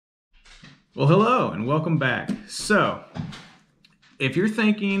Well, hello and welcome back. So, if you're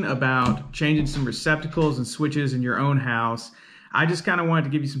thinking about changing some receptacles and switches in your own house, I just kind of wanted to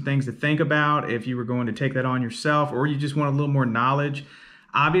give you some things to think about if you were going to take that on yourself or you just want a little more knowledge.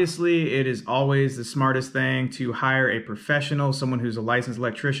 Obviously, it is always the smartest thing to hire a professional, someone who's a licensed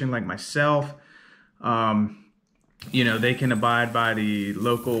electrician like myself. They can abide by the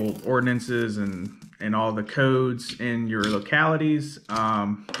local ordinances and all the codes in your localities.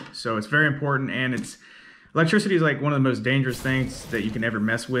 So it's very important, and electricity is like one of the most dangerous things that you can ever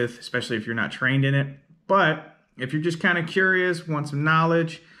mess with, especially if you're not trained in it. But if you're just kind of curious, want some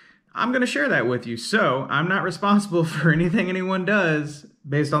knowledge, I'm going to share that with you. So I'm not responsible for anything anyone does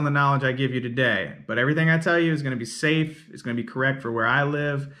based on the knowledge I give you today. But everything I tell you is going to be safe, it's going to be correct for where I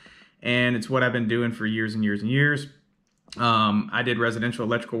live, and it's what I've been doing for years and years and years. I did residential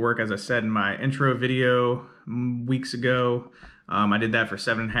electrical work, as I said in my intro video weeks ago. I did that for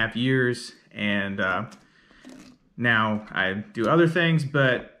 7.5 years, and now I do other things,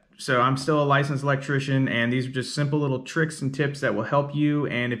 so I'm still a licensed electrician, and these are just simple little tricks and tips that will help you.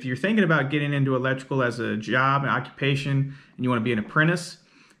 And if you're thinking about getting into electrical as a job, an occupation, and you want to be an apprentice,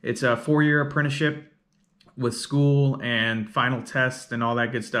 it's a 4-year apprenticeship with school and final tests and all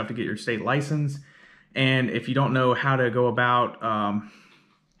that good stuff to get your state license. And if you don't know how to go about,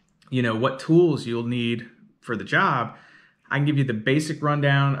 what tools you'll need for the job, I can give you the basic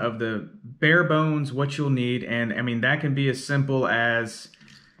rundown of the bare bones, what you'll need. And I mean, that can be as simple as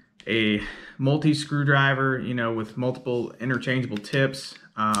a multi-screwdriver, with multiple interchangeable tips.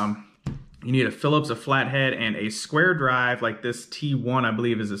 You need a Phillips, a flathead, and a square drive like this T1, I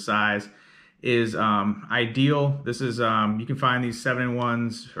believe is the size, is ideal. This is, you can find these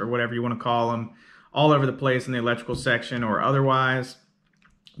 7-in-1s or whatever you want to call them all over the place in the electrical section or otherwise.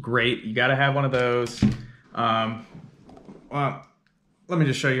 Great, you got to have one of those. Well, let me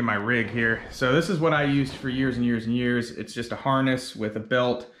just show you my rig here. So this is what I used for years and years and years. It's just a harness with a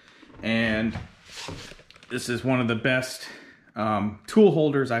belt, and this is one of the best tool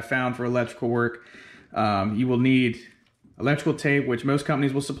holders I found for electrical work. You will need electrical tape, which most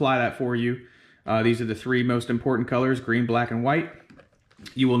companies will supply that for you. These are the 3 most important colors: green, black, and white.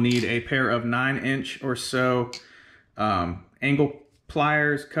 You will need a pair of 9-inch or so angle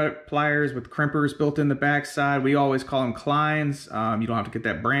pliers, cut pliers with crimpers built in the backside. We always call them Kleins. You don't have to get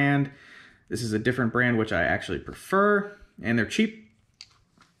that brand. This is a different brand, which I actually prefer, and they're cheap.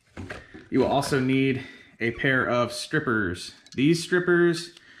 You will also need a pair of strippers. These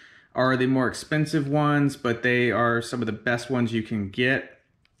strippers are the more expensive ones, but they are some of the best ones you can get.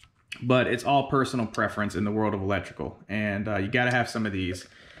 But it's all personal preference in the world of electrical, and you got to have some of these.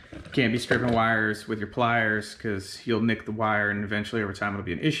 You can't be stripping wires with your pliers because you'll nick the wire, and eventually over time it'll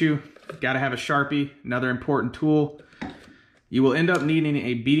be an issue. Got to have a Sharpie, another important tool. You will end up needing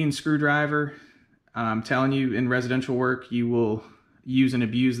a beading screwdriver. I'm telling you, in residential work, you will use and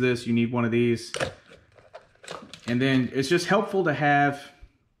abuse this. You need one of these. And then it's just helpful to have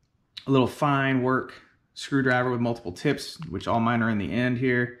a little fine work screwdriver with multiple tips, which all mine are in the end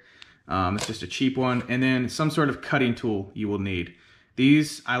here. It's just a cheap one. And then some sort of cutting tool you will need.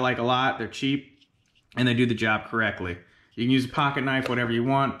 These I like a lot. They're cheap and they do the job correctly. You can use a pocket knife, whatever you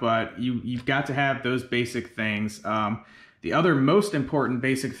want, but you've got to have those basic things. The other most important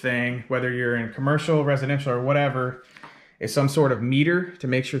basic thing, whether you're in commercial, residential, or whatever, is some sort of meter to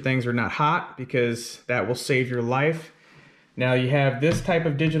make sure things are not hot, because that will save your life. Now you have this type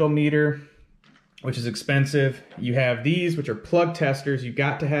of digital meter, which is expensive. You have these, which are plug testers. You've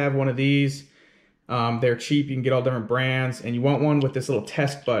got to have one of these. They're cheap. You can get all different brands, and you want one with this little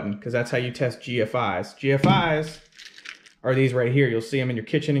test button, because that's how you test GFIs. GFIs are these right here. You'll see them in your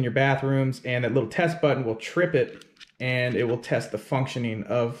kitchen and your bathrooms, and that little test button will trip it, and it will test the functioning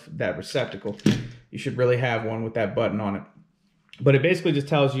of that receptacle. You should really have one with that button on it. But it basically just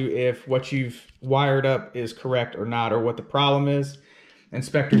tells you if what you've wired up is correct or not, or what the problem is.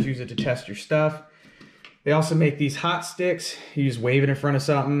 Inspectors use it to test your stuff. They also make these hot sticks. You just wave it in front of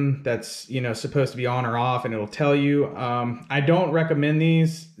something that's, supposed to be on or off, and it'll tell you. I don't recommend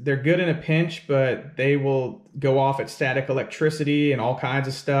these. They're good in a pinch, but they will go off at static electricity and all kinds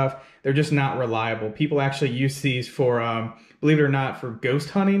of stuff. They're just not reliable. People actually use these for, believe it or not, for ghost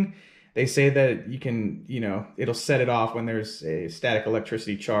hunting. They say that you can, it'll set it off when there's a static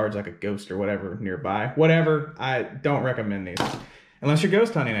electricity charge, like a ghost or whatever nearby. Whatever, I don't recommend these. Unless you're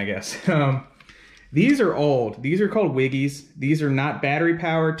ghost hunting, I guess. These are old. These are called Wiggies. These are not battery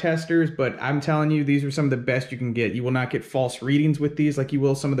powered testers, but I'm telling you, these are some of the best you can get. You will not get false readings with these like you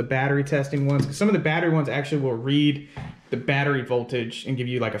will some of the battery testing ones. 'Cause some of the battery ones actually will read the battery voltage and give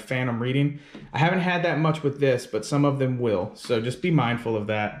you like a phantom reading. I haven't had that much with this, but some of them will. So just be mindful of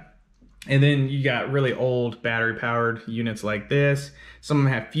that. And then you got really old battery powered units like this. Some of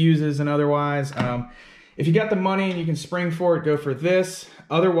them have fuses and otherwise. If you got the money and you can spring for it, go for this.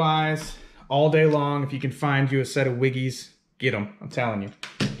 Otherwise, all day long, if you can find you a set of Wiggies, get them, I'm telling you.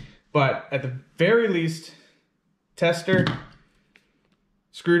 But at the very least, tester,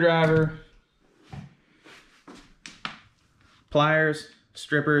 screwdriver, pliers,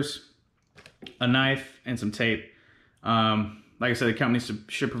 strippers, a knife, and some tape. Like I said, the company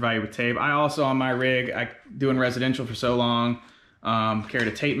should provide you with tape. I also, on my rig, doing residential for so long, carried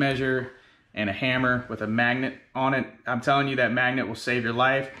a tape measure and a hammer with a magnet on it. I'm telling you, that magnet will save your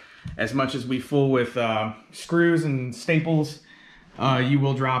life. As much as we fool with screws and staples, you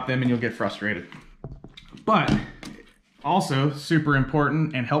will drop them and you'll get frustrated. But also super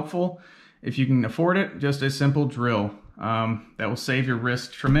important and helpful, if you can afford it, just a simple drill. That will save your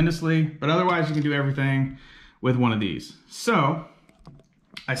wrist tremendously, but otherwise you can do everything with one of these. So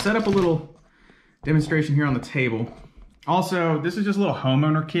I set up a little demonstration here on the table. Also, this is just a little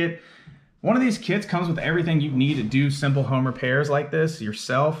homeowner kit. One of these kits comes with everything you need to do simple home repairs like this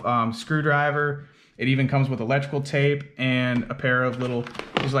yourself. Screwdriver, it even comes with electrical tape and a pair of little,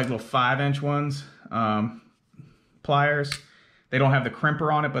 these like little 5-inch ones, pliers. They don't have the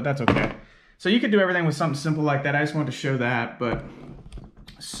crimper on it, but that's okay. So you could do everything with something simple like that. I just wanted to show that. But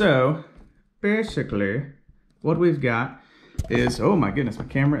so basically what we've got is, oh my goodness, my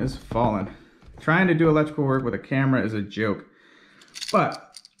camera is falling. Trying to do electrical work with a camera is a joke.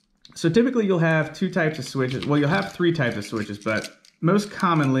 But so typically you'll have two types of switches. Well, you'll have three types of switches, but most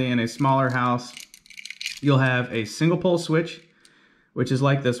commonly in a smaller house, you'll have a single pole switch, which is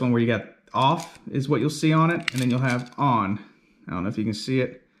like this one where you got off is what you'll see on it, and then you'll have on. I don't know if you can see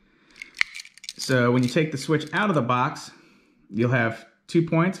it. So when you take the switch out of the box, you'll have 2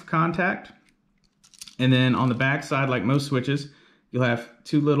 points of contact. And then on the back side, like most switches, you'll have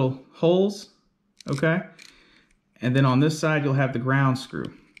 2 little holes, okay? And then on this side, you'll have the ground screw.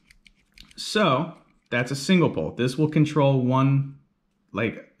 So that's a single pole. This will control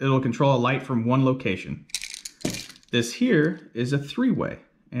it'll control a light from one location. This here is a 3-way.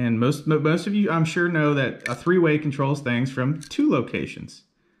 And most of you, I'm sure, know that a 3-way controls things from 2 locations,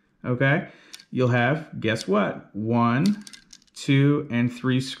 okay? You'll have, guess what? 1, 2, and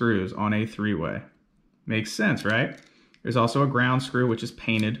 3 screws on a 3-way. Makes sense, right? There's also a ground screw, which is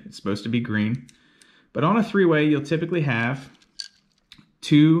painted. It's supposed to be green. But on a 3-way, you'll typically have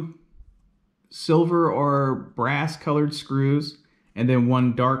 2 silver or brass colored screws and then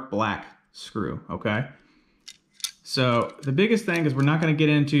 1 dark black screw, okay? So the biggest thing is we're not going to get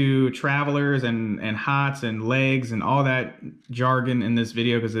into travelers and hots and legs and all that jargon in this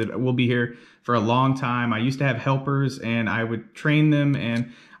video because it will be here for a long time. I used to have helpers and I would train them,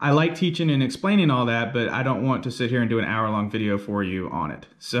 and I like teaching and explaining all that, but I don't want to sit here and do an hour-long video for you on it.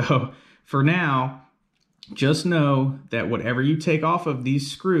 So for now, just know that whatever you take off of these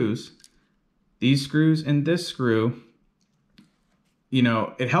screws and this screw, you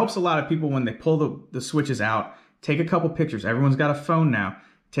know, it helps a lot of people when they pull the switches out. Take a couple pictures. Everyone's got a phone now.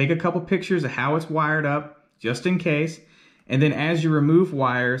 Take a couple pictures of how it's wired up, just in case. And then as you remove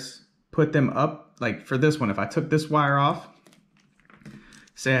wires, put them up. Like for this one, if I took this wire off,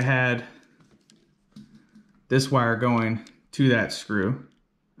 say I had this wire going to that screw,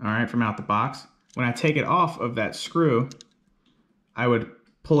 all right, from out the box. When I take it off of that screw, I would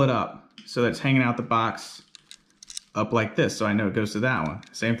pull it up so that it's hanging out the box up like this, so I know it goes to that one.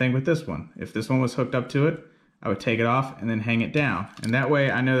 Same thing with this one. If this one was hooked up to it, I would take it off and then hang it down. And that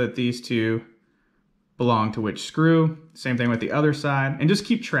way I know that these two belong to which screw. Same thing with the other side. And just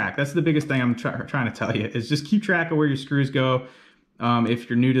keep track. That's the biggest thing I'm trying to tell you, is just keep track of where your screws go if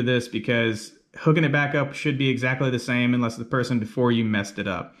you're new to this, because hooking it back up should be exactly the same unless the person before you messed it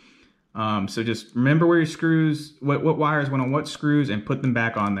up. So just remember where your screws, what wires went on what screws, and put them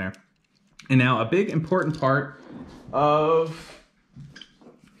back on there. And now a big important part of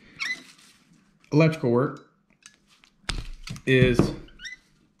electrical work is,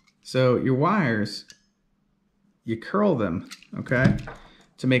 so your wires, you curl them, okay,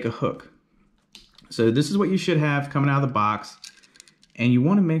 to make a hook. So this is what you should have coming out of the box, and you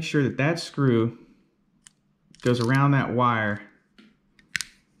want to make sure that that screw goes around that wire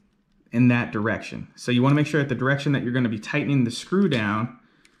in that direction. So you want to make sure that the direction that you're going to be tightening the screw down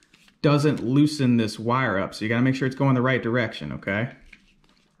doesn't loosen this wire up. So you got to make sure it's going the right direction, okay?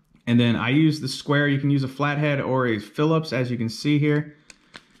 And then I use the square. You can use a flathead or a Phillips, as you can see here.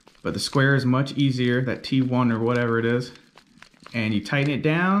 But the square is much easier, that T1 or whatever it is. And you tighten it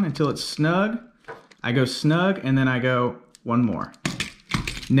down until it's snug. I go snug, and then I go one more.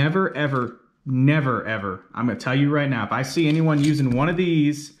 Never, ever, never, ever. I'm going to tell you right now, if I see anyone using one of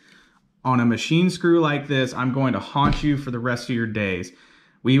these on a machine screw like this, I'm going to haunt you for the rest of your days.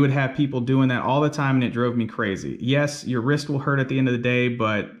 We would have people doing that all the time, and it drove me crazy. Yes, your wrist will hurt at the end of the day,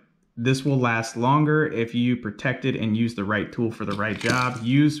 but this will last longer if you protect it and use the right tool for the right job.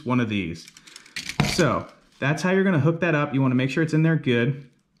 Use one of these. So that's how you're going to hook that up. You want to make sure it's in there good.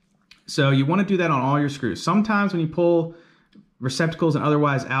 So you want to do that on all your screws. Sometimes when you pull receptacles and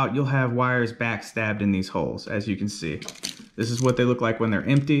otherwise out, you'll have wires backstabbed in these holes, as you can see. This is what they look like when they're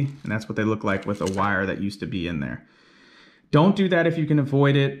empty, and that's what they look like with a wire that used to be in there. Don't do that if you can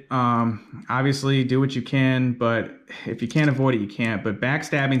avoid it. Obviously, do what you can, but if you can't avoid it, you can't. But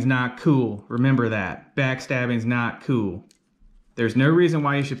backstabbing's not cool. Remember that. Backstabbing's not cool. There's no reason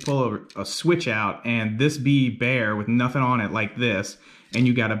why you should pull a switch out and this be bare with nothing on it like this, and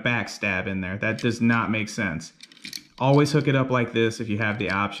you got a backstab in there. That does not make sense. Always hook it up like this if you have the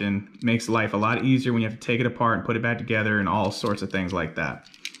option. Makes life a lot easier when you have to take it apart and put it back together and all sorts of things like that.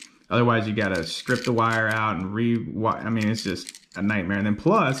 Otherwise, you gotta strip the wire out and I mean, it's just a nightmare. And then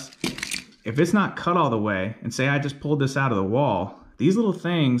plus, if it's not cut all the way, and say I just pulled this out of the wall, these little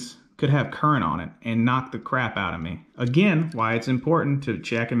things could have current on it and knock the crap out of me. Again, why it's important to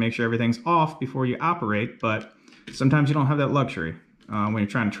check and make sure everything's off before you operate, but sometimes you don't have that luxury when you're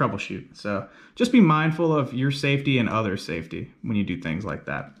trying to troubleshoot. So just be mindful of your safety and other safety when you do things like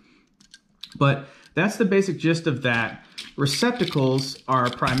that. But that's the basic gist of that. Receptacles are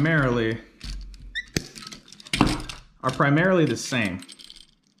primarily the same.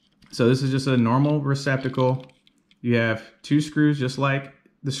 So this is just a normal receptacle. You have two screws just like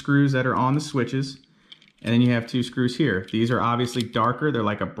the screws that are on the switches, and then you have two screws here. These are obviously darker, they're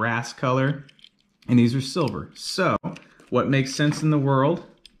like a brass color, and these are silver. So what makes sense in the world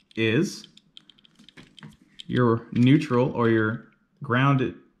is your neutral or your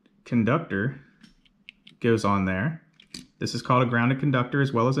grounded conductor goes on there. This is called a grounded conductor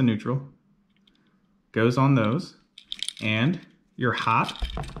as well as a neutral. Goes on those. And your hot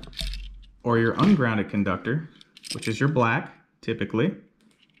or your ungrounded conductor, which is your black typically,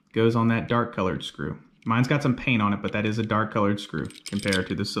 goes on that dark colored screw. Mine's got some paint on it, but that is a dark colored screw compared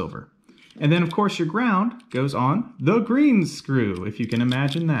to the silver. And then of course your ground goes on the green screw, if you can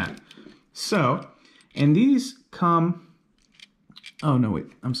imagine that. So, and these come, oh no wait,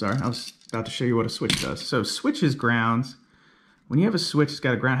 I'm sorry, I was about to show you what a switch does. So switches grounds, when you have a switch that's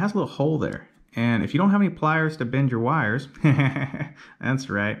got a ground, it has a little hole there. And if you don't have any pliers to bend your wires, that's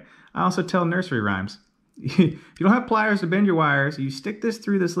right. I also tell nursery rhymes. If you don't have pliers to bend your wires, you stick this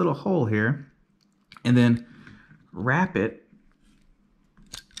through this little hole here and then wrap it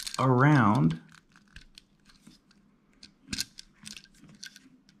around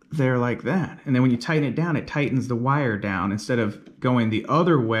there like that. And then when you tighten it down, it tightens the wire down instead of going the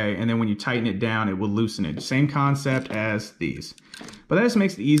other way. And then when you tighten it down, it will loosen it. Same concept as these. But that just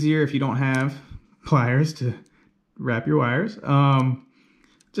makes it easier if you don't have pliers to wrap your wires.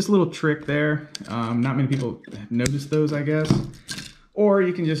 Just a little trick there. Not many people have noticed those, I guess. Or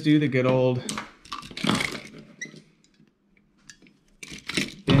you can just do the good old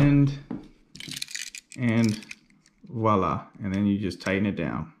bend and voila. And then you just tighten it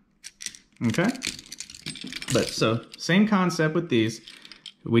down. Okay? But so, same concept with these.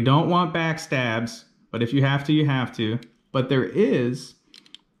 We don't want backstabs, but if you have to, you have to. But there is,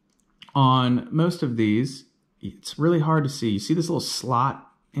 on most of these, it's really hard to see. You see this little slot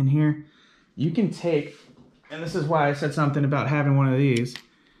in here? You can take, and this is why I said something about having one of these.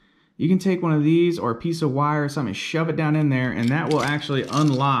 You can take one of these or a piece of wire or something, shove it down in there, and that will actually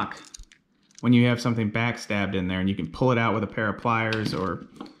unlock when you have something backstabbed in there, and you can pull it out with a pair of pliers or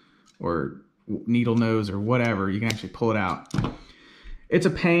needle nose or whatever. You can actually pull it out. It's a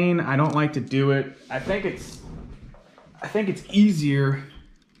pain. I don't like to do it. I think it's easier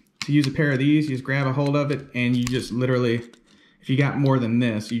to use a pair of these. You just grab a hold of it and you just literally, if you got more than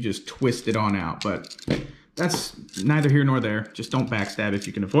this, you just twist it on out. But that's neither here nor there. Just don't backstab if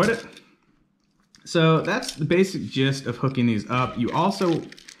you can avoid it. So that's the basic gist of hooking these up. You also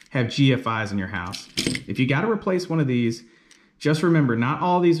have GFIs in your house. If you got to replace one of these, just remember, not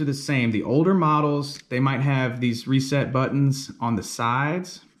all these are the same. The older models, they might have these reset buttons on the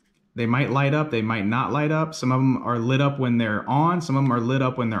sides. They might light up, they might not light up. Some of them are lit up when they're on, some of them are lit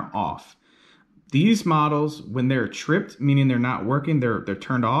up when they're off. These models, when they're tripped, meaning they're not working, they're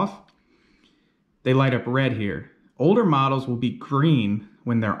turned off, they light up red here. Older models will be green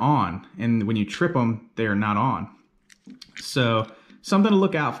when they're on, and when you trip them, they're not on. So something to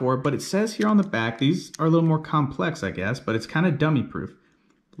look out for, but it says here on the back, these are a little more complex, I guess, but it's kind of dummy proof.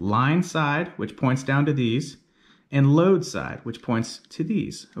 Line side, which points down to these, and load side, which points to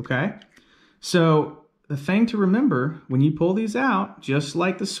these, okay? So the thing to remember when you pull these out, just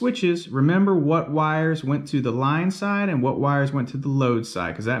like the switches, remember what wires went to the line side and what wires went to the load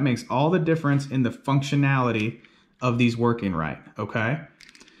side, because that makes all the difference in the functionality of these working right, okay?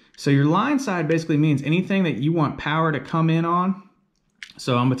 So your line side basically means anything that you want power to come in on.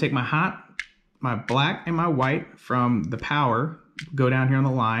 So I'm gonna take my black and my white from the power, go down here on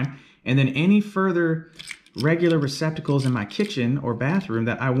the line, and then any further regular receptacles in my kitchen or bathroom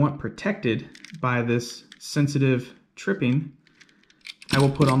that I want protected by this sensitive tripping, I will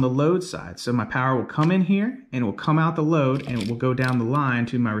put on the load side. So my power will come in here and it will come out the load and it will go down the line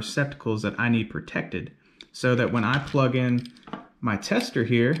to my receptacles that I need protected, so that when I plug in my tester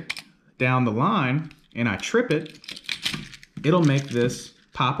here down the line and I trip it, it'll make this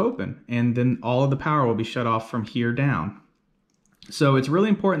pop open and then all of the power will be shut off from here down. So it's really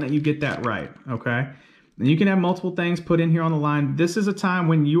important that you get that right, okay? And you can have multiple things put in here on the line. This is a time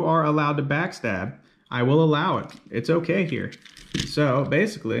when you are allowed to backstab. I will allow it. It's okay here. So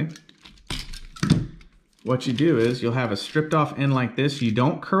basically, what you do is you'll have a stripped off end like this. You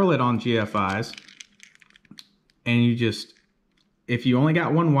don't curl it on GFIs. And you just, if you only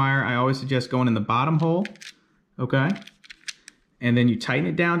got one wire, I always suggest going in the bottom hole, okay? And then you tighten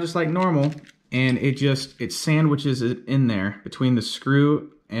it down just like normal, and it sandwiches it in there between the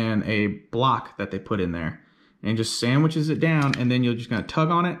screw and a block that they put in there, and just sandwiches it down, and then you're just gonna tug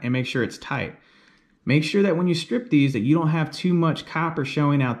on it and make sure it's tight. Make sure that when you strip these that you don't have too much copper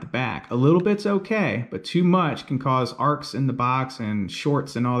showing out the back. A little bit's okay, but too much can cause arcs in the box and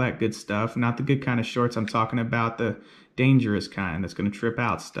shorts and all that good stuff. Not the good kind of shorts, I'm talking about the dangerous kind that's gonna trip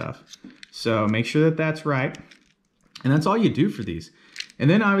out stuff. So make sure that that's right. And that's all you do for these. And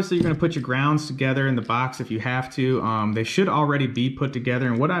then obviously you're gonna put your grounds together in the box if you have to. They should already be put together.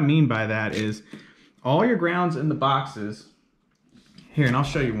 And what I mean by that is all your grounds in the boxes, here, and I'll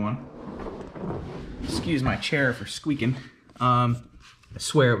show you one. Excuse my chair for squeaking. I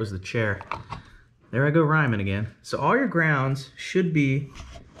swear it was the chair. There I go rhyming again. So all your grounds should be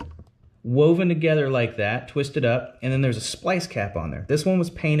woven together like that, twisted up, and then there's a splice cap on there. This one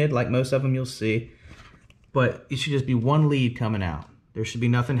was painted like most of them you'll see, but it should just be one lead coming out. There should be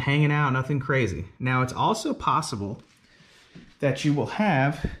nothing hanging out, nothing crazy. Now it's also possible that you will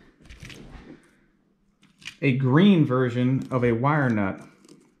have a green version of a wire nut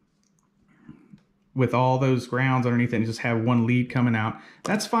with all those grounds underneath it and just have one lead coming out.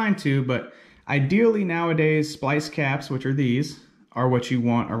 That's fine too, but ideally nowadays splice caps, which are these, are what you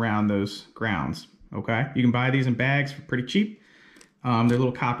want around those grounds, okay? You can buy these in bags for pretty cheap. They're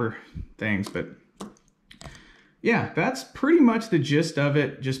little copper things, but yeah, that's pretty much the gist of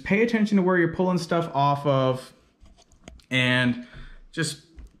it. Just pay attention to where you're pulling stuff off of and just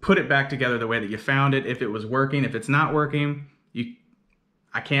put it back together the way that you found it. If it was working, if it's not working,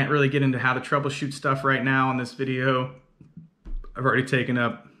 I can't really get into how to troubleshoot stuff right now on this video. I've already taken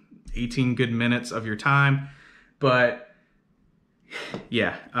up 18 good minutes of your time, but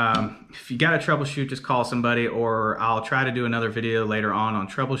yeah, if you got to troubleshoot, just call somebody, or I'll try to do another video later on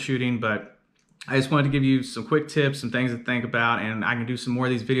troubleshooting. But I just wanted to give you some quick tips, some things to think about, and I can do some more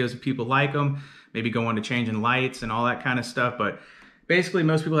of these videos if people like them, maybe go into changing lights and all that kind of stuff. But basically,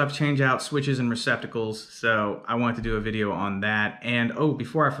 most people have to change out switches and receptacles, so I wanted to do a video on that. And oh,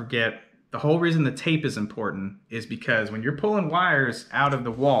 before I forget, the whole reason the tape is important is because when you're pulling wires out of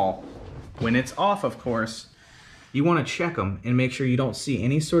the wall, when it's off, of course, you want to check them and make sure you don't see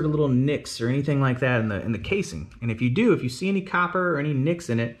any sort of little nicks or anything like that in the casing. And if you do, if you see any copper or any nicks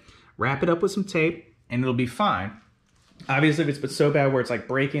in it, wrap it up with some tape and it'll be fine. Obviously, if it's so bad where it's like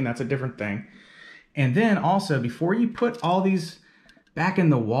breaking, that's a different thing. And then also, before you put all these back in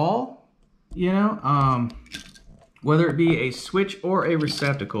the wall, you know, whether it be a switch or a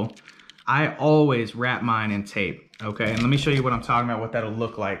receptacle, I always wrap mine in tape, okay? And let me show you what I'm talking about, what that'll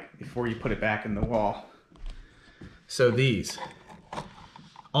look like before you put it back in the wall. So these,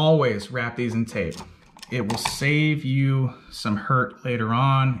 always wrap these in tape. It will save you some hurt later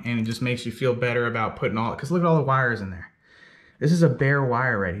on, and it just makes you feel better about putting all, because look at all the wires in there. This is a bare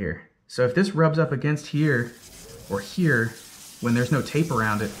wire right here. So if this rubs up against here or here, when there's no tape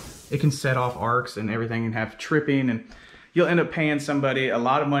around it, it can set off arcs and everything and have tripping, and you'll end up paying somebody a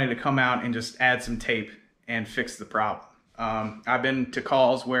lot of money to come out and just add some tape and fix the problem. I've been to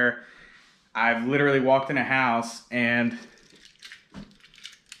calls where I've literally walked in a house and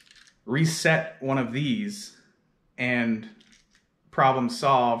reset one of these and problem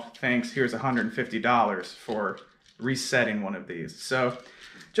solved, thanks, here's $150 for resetting one of these. So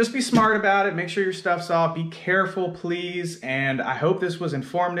just be smart about it. Make sure your stuff's off. Be careful, please. And I hope this was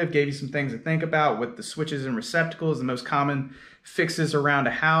informative, gave you some things to think about with the switches and receptacles, the most common fixes around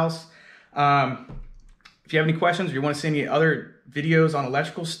a house. If you have any questions or you want to see any other videos on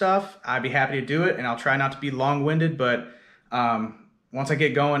electrical stuff, I'd be happy to do it, and I'll try not to be long-winded, but once I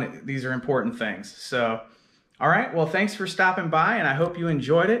get going, these are important things. So, all right, well, thanks for stopping by, and I hope you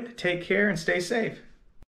enjoyed it. Take care and stay safe.